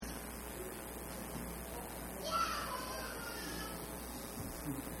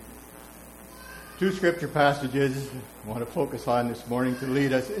Two scripture passages I want to focus on this morning to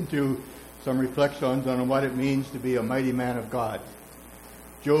lead us into some reflections on what it means to be a mighty man of God.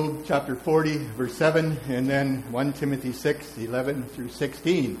 Job chapter 40, verse 7, and then 1 Timothy 6, 11 through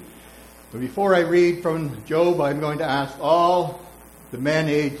 16. But before I read from Job, I'm going to ask all the men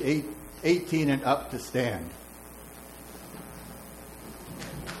aged 18 and up to stand.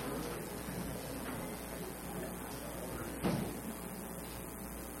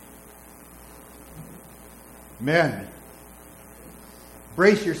 Men,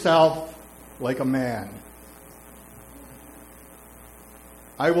 brace yourself like a man.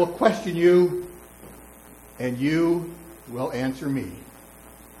 I will question you, and you will answer me.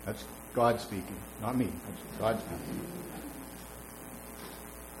 That's God speaking, not me. That's God speaking.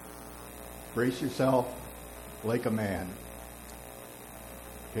 Brace yourself like a man.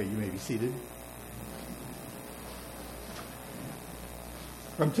 Okay, you may be seated.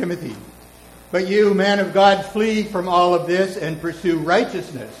 From Timothy. But you, man of God, flee from all of this and pursue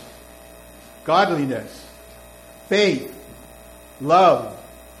righteousness, godliness, faith, love,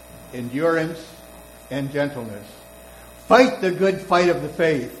 endurance, and gentleness. Fight the good fight of the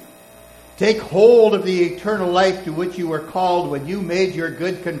faith. Take hold of the eternal life to which you were called when you made your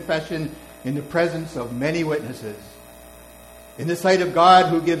good confession in the presence of many witnesses. In the sight of God,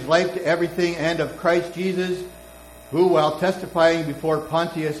 who gives life to everything, and of Christ Jesus, who, while testifying before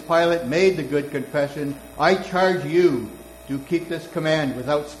Pontius Pilate, made the good confession, I charge you to keep this command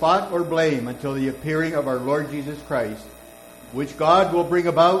without spot or blame until the appearing of our Lord Jesus Christ, which God will bring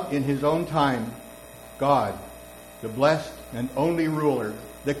about in his own time. God, the blessed and only ruler,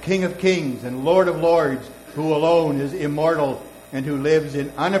 the King of kings and Lord of lords, who alone is immortal and who lives in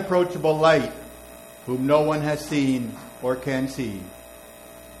unapproachable light, whom no one has seen or can see.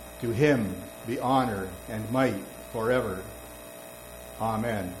 To him be honor and might forever.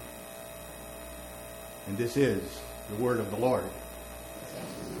 Amen. And this is the word of the Lord.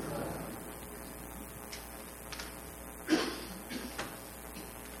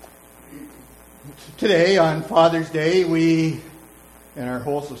 Today, on Father's Day, we, and our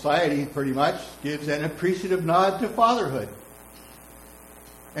whole society pretty much, gives an appreciative nod to fatherhood.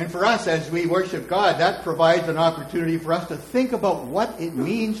 And for us, as we worship God, that provides an opportunity for us to think about what it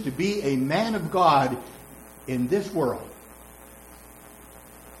means to be a man of God in this world.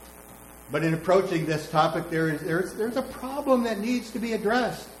 But in approaching this topic, there's a problem that needs to be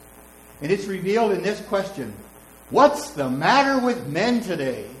addressed. And it's revealed in this question: what's the matter with men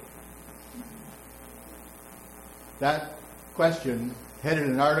today? That question headed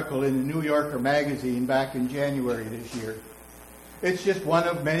an article in the New Yorker magazine back in January this year. It's just one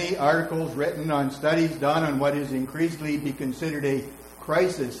of many articles written on studies done on what is increasingly be considered a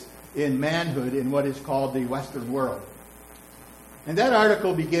crisis in manhood in what is called the Western world. And that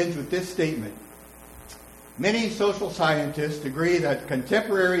article begins with this statement: many social scientists agree that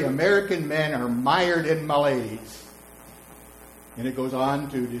contemporary American men are mired in maladies. And it goes on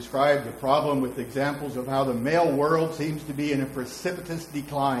to describe the problem with examples of how the male world seems to be in a precipitous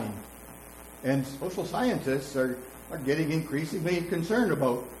decline. And social scientists are getting increasingly concerned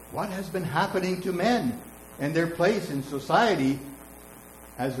about what has been happening to men and their place in society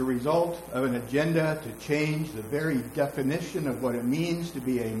as a result of an agenda to change the very definition of what it means to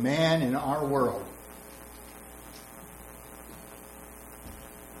be a man in our world.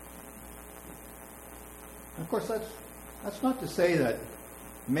 Of course, that's not to say that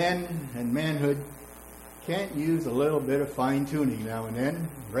men and manhood can't use a little bit of fine-tuning now and then.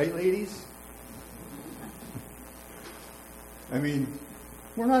 Right, ladies? I mean,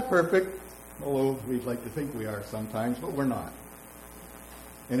 we're not perfect, although we'd like to think we are sometimes, but we're not.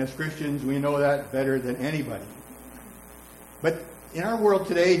 And as Christians, we know that better than anybody. But in our world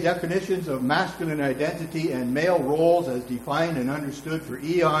today, definitions of masculine identity and male roles as defined and understood for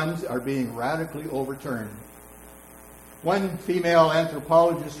eons are being radically overturned. One female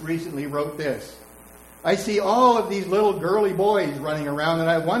anthropologist recently wrote this: I see all of these little girly boys running around and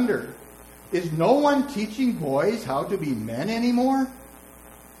I wonder, is no one teaching boys how to be men anymore?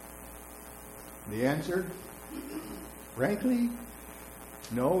 The answer, frankly,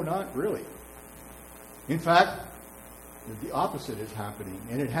 no, not really. In fact, the opposite is happening,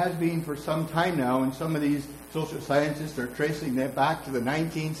 and it has been for some time now, and some of these social scientists are tracing that back to the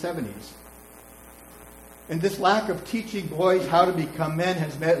 1970s. And this lack of teaching boys how to become men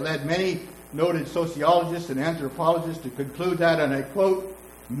has led many noted sociologists and anthropologists to conclude that, and I quote,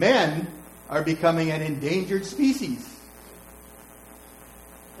 men are becoming an endangered species,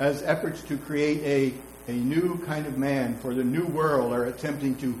 as efforts to create a new kind of man for the new world are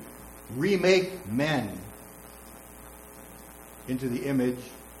attempting to remake men into the image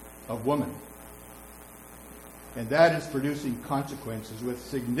of woman. And that is producing consequences with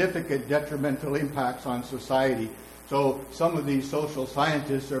significant detrimental impacts on society. So some of these social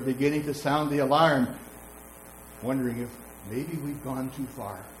scientists are beginning to sound the alarm, wondering if maybe we've gone too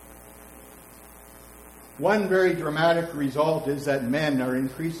far. One very dramatic result is that men are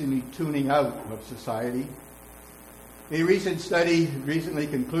increasingly tuning out of society. A recent study recently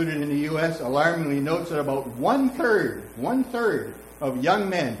concluded in the U.S. alarmingly notes that about one-third of young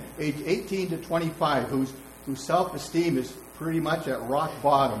men aged 18 to 25 whose self-esteem is pretty much at rock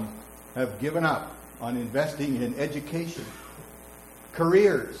bottom have given up on investing in education,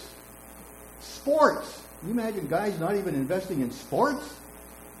 careers, sports. Can you imagine guys not even investing in sports?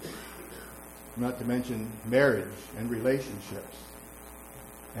 Not to mention marriage and relationships.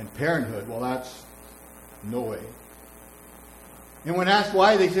 And parenthood, well, that's no way. And when asked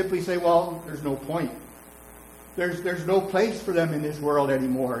why, they simply say, well, there's no point. There's no place for them in this world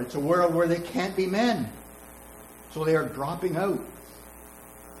anymore. It's a world where they can't be men. So they are dropping out.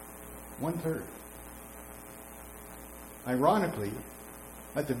 1/3. Ironically,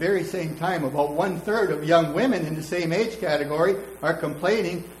 at the very same time, about 1/3 of young women in the same age category are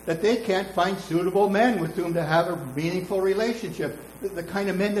complaining that they can't find suitable men with whom to have a meaningful relationship. The kind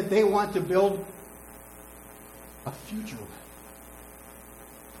of men that they want to build a future with.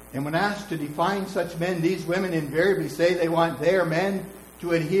 And when asked to define such men, these women invariably say they want their men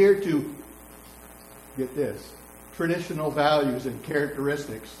to adhere to, get this, traditional values and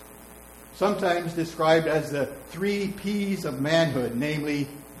characteristics, sometimes described as the 3 P's of manhood, namely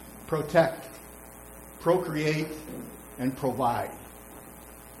protect, procreate, and provide.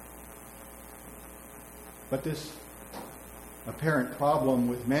 But this apparent problem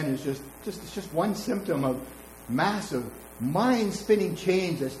with men is just one symptom of massive mind-spinning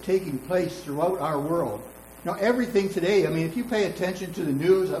change that's taking place throughout our world. Now, everything today, I mean, if you pay attention to the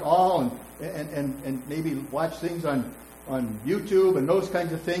news at all and maybe watch things on YouTube and those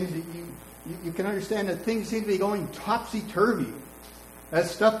kinds of things, you can understand that things seem to be going topsy-turvy. That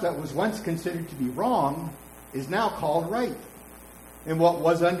stuff that was once considered to be wrong is now called right. And what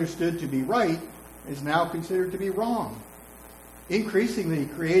was understood to be right is now considered to be wrong. Increasingly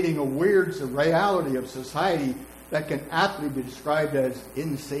creating a weird reality of society that can aptly be described as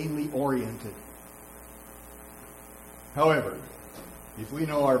insanely oriented. However, if we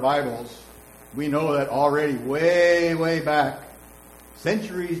know our Bibles, we know that already way, way back,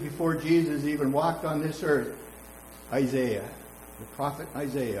 centuries before Jesus even walked on this earth, Isaiah, the prophet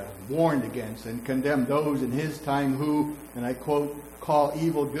Isaiah, warned against and condemned those in his time who, and I quote, call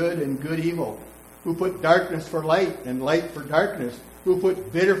evil good and good evil, who put darkness for light and light for darkness, who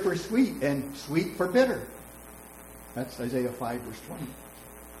put bitter for sweet and sweet for bitter. That's Isaiah 5, verse 20.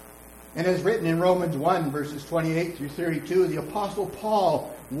 And as written in Romans 1, verses 28 through 32, the Apostle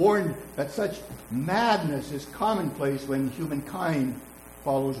Paul warned that such madness is commonplace when humankind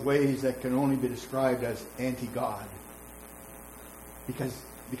follows ways that can only be described as anti-God. Because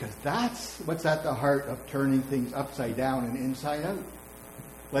that's what's at the heart of turning things upside down and inside out.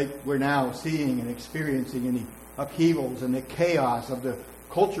 Like we're now seeing and experiencing in the upheavals and the chaos of the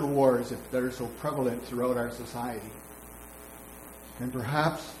culture wars that are so prevalent throughout our society. And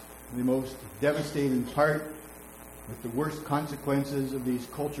perhaps the most devastating part, with the worst consequences of these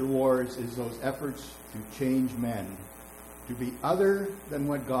culture wars, is those efforts to change men to be other than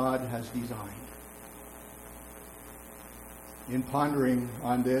what God has designed. In pondering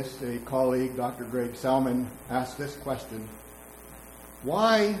on this, a colleague, Dr. Greg Salmon, asked this question: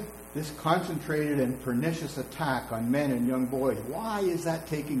 why this concentrated and pernicious attack on men and young boys? Why is that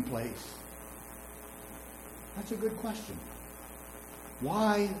taking place? That's a good question.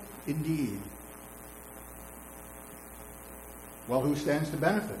 Why indeed? Well, who stands to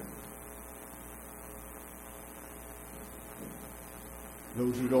benefit?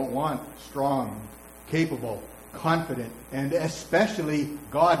 Those who don't want strong, capable, confident, and especially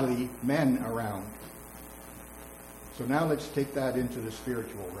godly men around. So now let's take that into the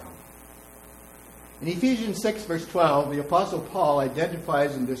spiritual realm. In Ephesians 6, verse 12, the Apostle Paul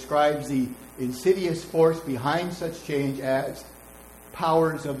identifies and describes the insidious force behind such change as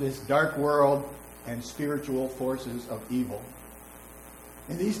powers of this dark world and spiritual forces of evil.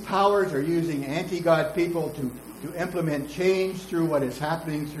 And these powers are using anti-God people to implement change through what is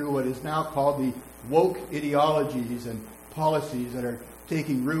happening through what is now called the woke ideologies and policies that are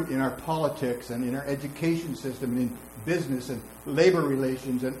taking root in our politics and in our education system and in business and labor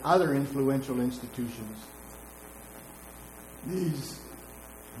relations and other influential institutions. These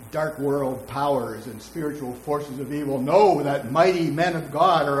dark world powers and spiritual forces of evil know that mighty men of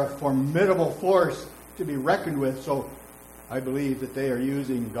God are a formidable force to be reckoned with. So I believe that they are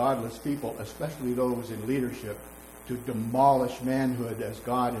using godless people, especially those in leadership, to demolish manhood as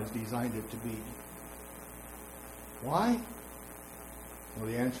God has designed it to be. Why? Well,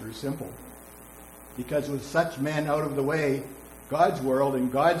 the answer is simple. Because with such men out of the way, God's world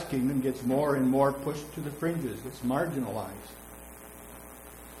and God's kingdom gets more and more pushed to the fringes. It's marginalized.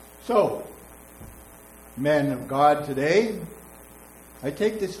 So, men of God today, I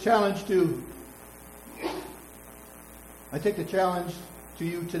take the challenge to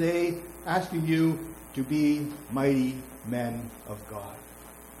you today, asking you to be mighty men of God.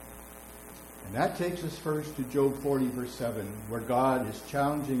 And that takes us first to Job 40, verse 7, where God is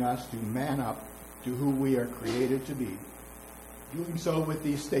challenging us to man up to who we are created to be. Doing so with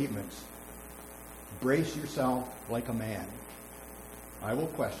these statements. Brace yourself like a man. I will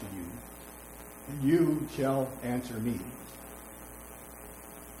question you, and you shall answer me.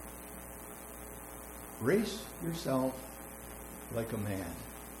 Brace yourself like a man.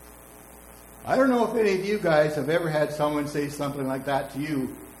 I don't know if any of you guys have ever had someone say something like that to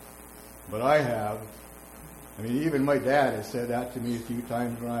you, but I have. I mean, even my dad has said that to me a few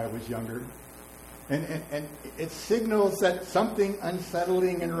times when I was younger. And it signals that something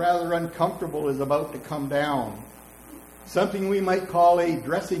unsettling and rather uncomfortable is about to come down. Something we might call a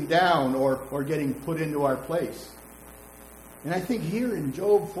dressing down or getting put into our place. And I think here in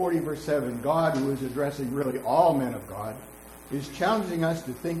Job 40, verse 7, God, who is addressing really all men of God, is challenging us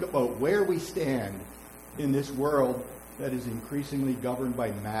to think about where we stand in this world that is increasingly governed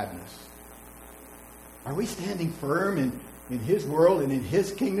by madness. Are we standing firm in His world and in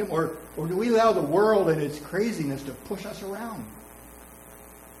His kingdom, or do we allow the world and its craziness to push us around?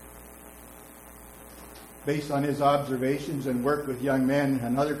 Based on his observations and work with young men,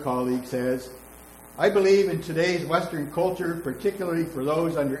 another colleague says, I believe in today's Western culture, particularly for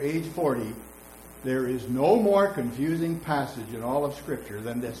those under age 40, there is no more confusing passage in all of Scripture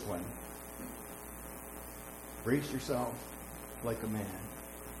than this one. Brace yourself like a man.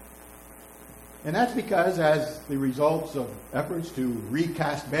 And that's because as the results of efforts to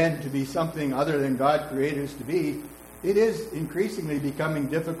recast men to be something other than God created us to be, it is increasingly becoming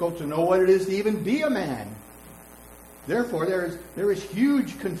difficult to know what it is to even be a man. Therefore, there is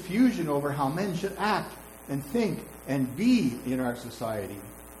huge confusion over how men should act and think and be in our society.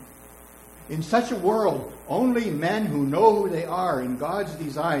 In such a world, only men who know who they are in God's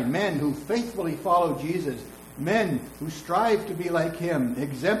design, men who faithfully follow Jesus, men who strive to be like Him,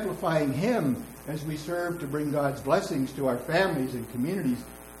 exemplifying Him as we serve to bring God's blessings to our families and communities,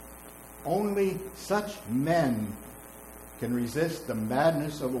 only such men can resist the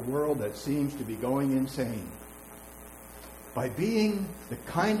madness of a world that seems to be going insane. By being the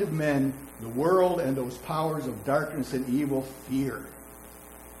kind of men the world and those powers of darkness and evil fear,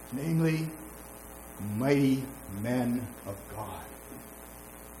 namely, mighty men of God.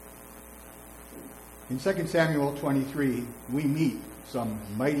 In 2 Samuel 23, we meet some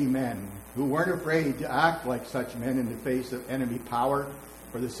mighty men who weren't afraid to act like such men in the face of enemy power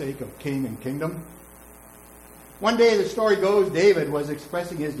for the sake of king and kingdom. One day, the story goes, David was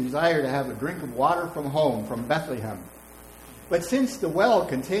expressing his desire to have a drink of water from home, from Bethlehem. But since the well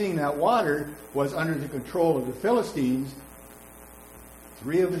containing that water was under the control of the Philistines,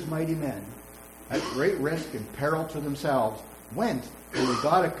 3 of his mighty men, at great risk and peril to themselves, went and they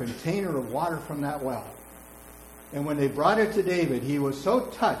got a container of water from that well. And when they brought it to David, he was so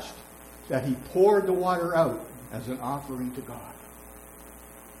touched that he poured the water out as an offering to God.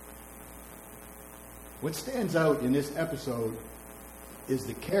 What stands out in this episode is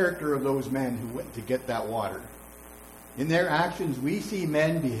the character of those men who went to get that water. In their actions, we see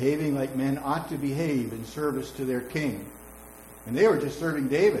men behaving like men ought to behave in service to their king. And they were just serving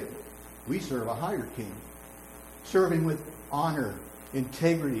David. We serve a higher king. Serving with honor,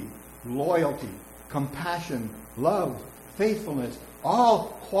 integrity, loyalty, compassion, love, faithfulness, all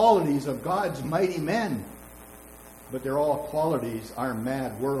qualities of God's mighty men. But they're all qualities our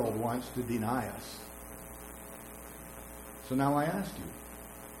mad world wants to deny us. So now I ask you,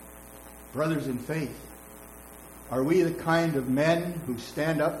 brothers in faith, are we the kind of men who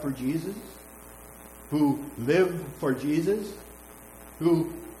stand up for Jesus? Who live for Jesus?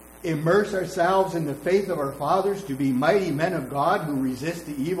 Who immerse ourselves in the faith of our fathers to be mighty men of God who resist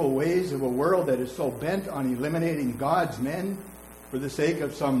the evil ways of a world that is so bent on eliminating God's men for the sake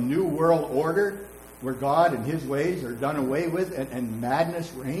of some new world order where God and His ways are done away with and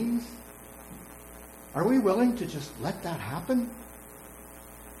madness reigns? Are we willing to just let that happen?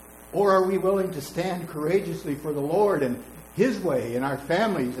 Or are we willing to stand courageously for the Lord and His way in our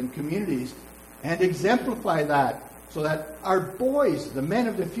families and communities and exemplify that so that our boys, the men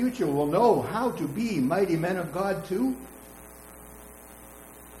of the future, will know how to be mighty men of God too?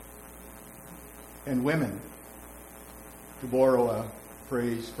 and women. To borrow a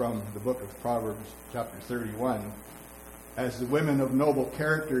phrase from the book of Proverbs, chapter 31, as the women of noble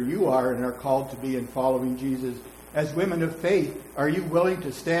character you are and are called to be in following Jesus, as women of faith, are you willing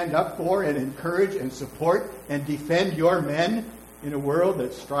to stand up for and encourage and support and defend your men in a world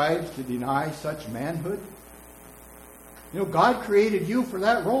that strives to deny such manhood? You know, God created you for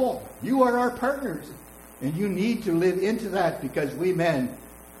that role. You are our partners. And you need to live into that, because we men,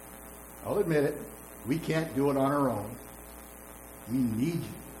 I'll admit it, we can't do it on our own. We need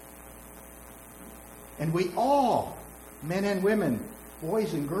you. And we all, men and women,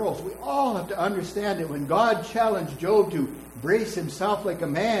 boys and girls, we all have to understand that when God challenged Job to brace himself like a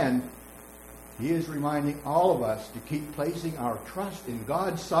man, he is reminding all of us to keep placing our trust in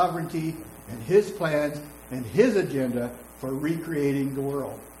God's sovereignty and his plans and his agenda for recreating the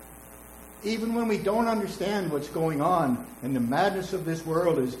world. Even when we don't understand what's going on and the madness of this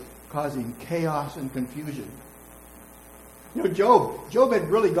world is causing chaos and confusion. You know, Job had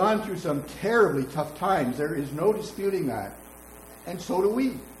really gone through some terribly tough times. There is no disputing that. And so do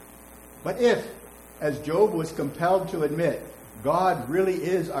we. But if, as Job was compelled to admit, God really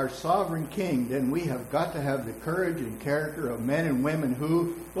is our sovereign king, then we have got to have the courage and character of men and women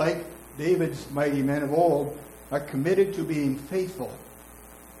who, like David's mighty men of old, are committed to being faithful,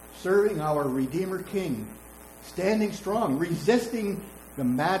 serving our Redeemer King, standing strong, resisting the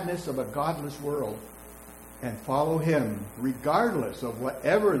madness of a godless world, and follow him regardless of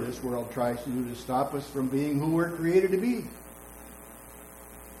whatever this world tries to do to stop us from being who we're created to be.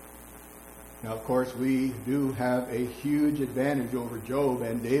 Now, of course, we do have a huge advantage over Job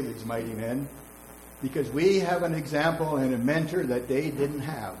and David's mighty men, because we have an example and a mentor that they didn't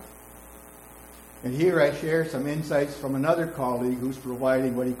have. And here I share some insights from another colleague who's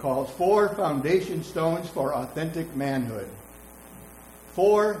providing what he calls 4 foundation stones for authentic manhood.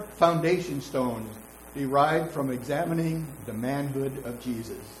 4 foundation stones derived from examining the manhood of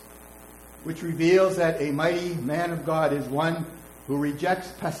Jesus, which reveals that a mighty man of God is one who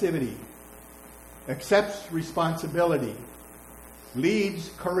rejects passivity, accepts responsibility, leads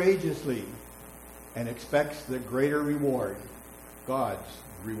courageously, and expects the greater reward, God's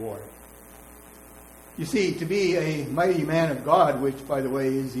reward. You see, to be a mighty man of God, which, by the way,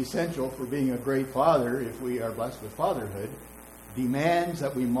 is essential for being a great father if we are blessed with fatherhood, demands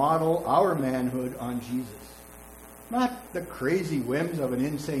that we model our manhood on Jesus, not the crazy whims of an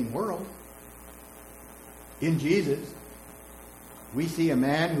insane world. In Jesus, we see a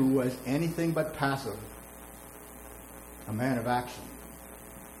man who was anything but passive, a man of action.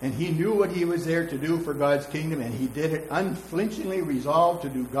 And he knew what he was there to do for God's kingdom, and he did it unflinchingly, resolved to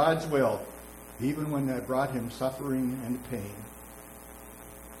do God's will, even when that brought him suffering and pain.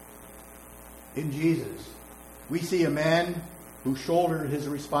 In Jesus, we see a man who shouldered his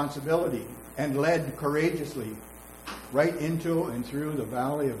responsibility and led courageously right into and through the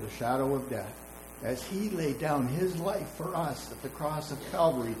valley of the shadow of death, as he laid down his life for us at the cross of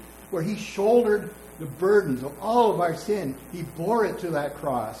Calvary, where he shouldered the burdens of all of our sin. He bore it to that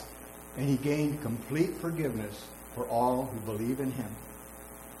cross, and he gained complete forgiveness for all who believe in him.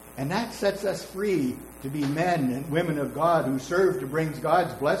 And that sets us free to be men and women of God who serve to bring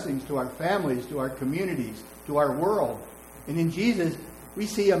God's blessings to our families, to our communities, to our world. And in Jesus, we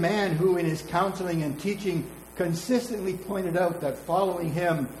see a man who in his counseling and teaching consistently pointed out that following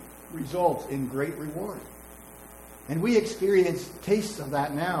him results in great reward. And we experience tastes of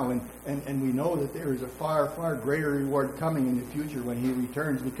that now, and we know that there is a far, far greater reward coming in the future when he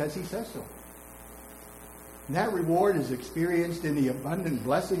returns, because he says so. And that reward is experienced in the abundant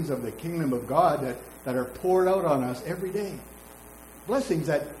blessings of the kingdom of God that are poured out on us every day. Blessings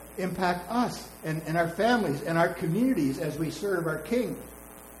that impact us and our families and our communities as we serve our King.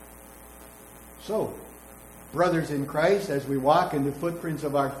 So, brothers in Christ, as we walk in the footprints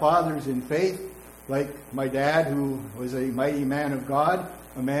of our fathers in faith, like my dad, who was a mighty man of God,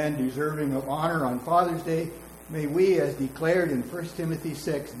 a man deserving of honor on Father's Day, may we, as declared in 1 Timothy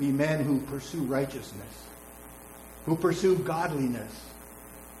 6, be men who pursue righteousness, who pursue godliness,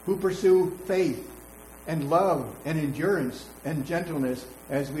 who pursue faith and love and endurance and gentleness,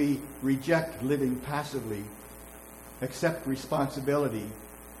 as we reject living passively, accept responsibility,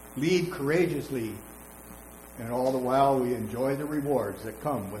 lead courageously, and all the while we enjoy the rewards that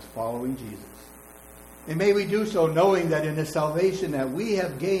come with following Jesus. And may we do so knowing that in the salvation that we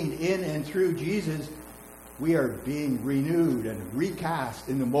have gained in and through Jesus, we are being renewed and recast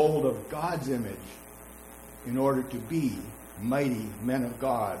in the mold of God's image in order to be mighty men of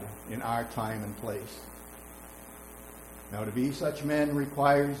God in our time and place. Now, to be such men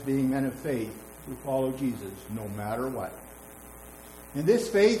requires being men of faith who follow Jesus no matter what. And this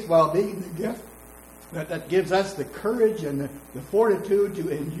faith, while being the gift that gives us the courage and the fortitude to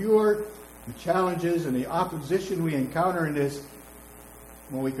endure the challenges and the opposition we encounter in this,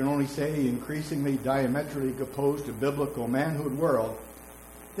 well, we can only say increasingly diametrically opposed to biblical manhood world.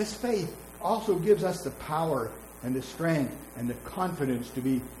 This faith also gives us the power and the strength and the confidence to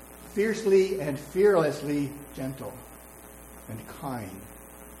be fiercely and fearlessly gentle and kind,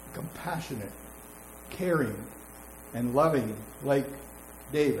 compassionate, caring, and loving, like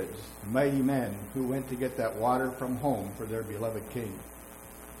David's mighty men who went to get that water from home for their beloved king.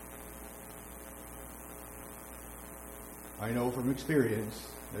 I know from experience,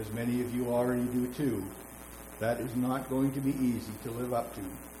 as many of you already do too, that is not going to be easy to live up to.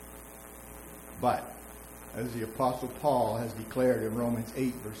 But, as the Apostle Paul has declared in Romans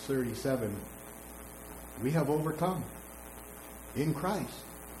 8, verse 37, we have overcome. In Christ,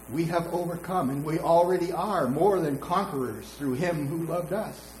 we have overcome, and we already are more than conquerors through him who loved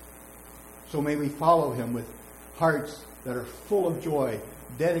us. So may we follow him with hearts that are full of joy,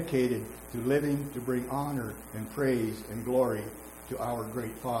 dedicated to living to bring honor and praise and glory to our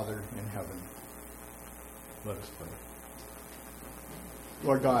great Father in heaven. Let us pray.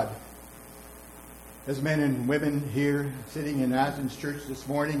 Lord God, as men and women here sitting in Athens Church this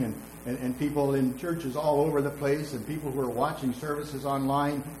morning and people in churches all over the place and people who are watching services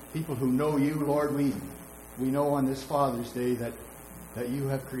online, people who know you, Lord, we know on this Father's Day that you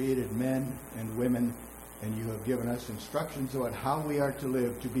have created men and women and you have given us instructions about how we are to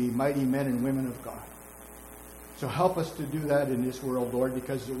live to be mighty men and women of God. So help us to do that in this world, Lord,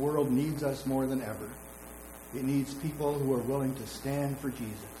 because the world needs us more than ever. It needs people who are willing to stand for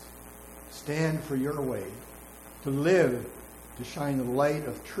Jesus, stand for your way, to live, to shine the light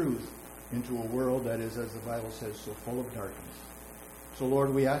of truth into a world that is, as the Bible says, so full of darkness. So,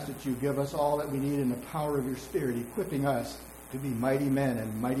 Lord, we ask that you give us all that we need in the power of your Spirit, equipping us to be mighty men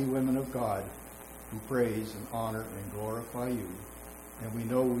and mighty women of God who praise and honor and glorify you. And we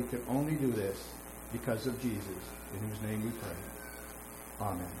know we can only do this because of Jesus, in whose name we pray.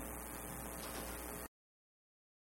 Amen.